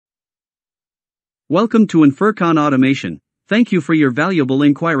Welcome to EMERSON Automation. Thank you for your valuable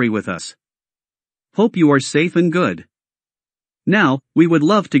inquiry with us. Hope you are safe and good. Now, we would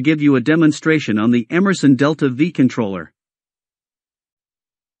love to give you a demonstration on the Emerson DeltaV controller.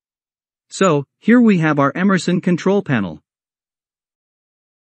 So, here we have our Emerson control panel.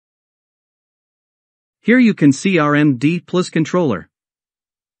 Here you can see our MD Plus controller.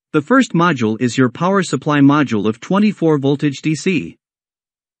 The first module is your power supply module of 24 voltage DC.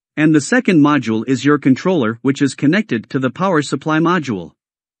 And the second module is your controller, which is connected to the power supply module.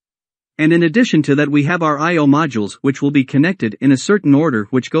 And in addition to that, we have our I/O modules, which will be connected in a certain order,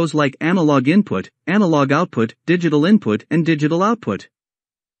 which goes like analog input, analog output, digital input, and digital output.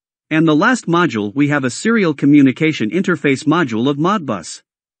 And the last module, we have a serial communication interface module of Modbus.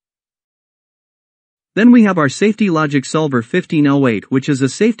 Then we have our safety logic solver 1508, which is a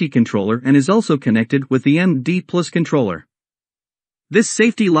safety controller and is also connected with the MD Plus controller. This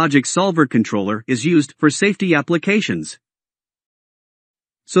safety logic solver controller is used for safety applications.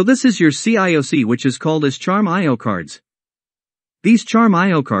 So this is your CIOC, which is called as Charm I/O cards. These Charm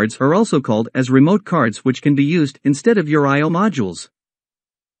I/O cards are also called as remote cards, which can be used instead of your I/O modules.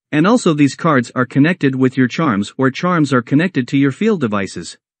 And also these cards are connected with your charms, where charms are connected to your field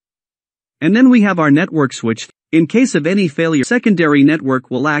devices. And then we have our network switch. In case of any failure, secondary network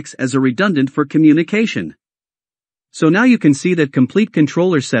will act as a redundant for communication. So now you can see that complete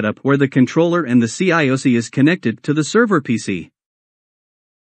controller setup where the controller and the CIOC is connected to the server PC.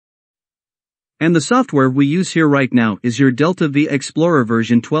 And the software we use here right now is your DeltaV Explorer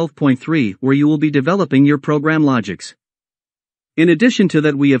version 12.3, where you will be developing your program logics. In addition to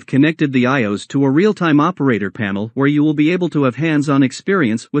that, we have connected the IOs to a real-time operator panel where you will be able to have hands-on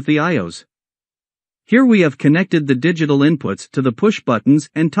experience with the IOs. Here we have connected the digital inputs to the push buttons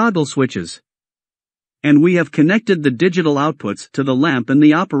and toggle switches. And we have connected the digital outputs to the lamp and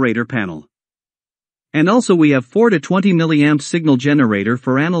the operator panel. And also we have 4 to 20 mA signal generator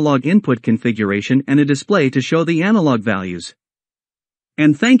for analog input configuration and a display to show the analog values.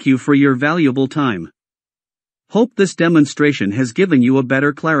 And thank you for your valuable time. Hope this demonstration has given you a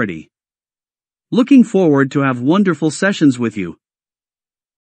better clarity. Looking forward to have wonderful sessions with you.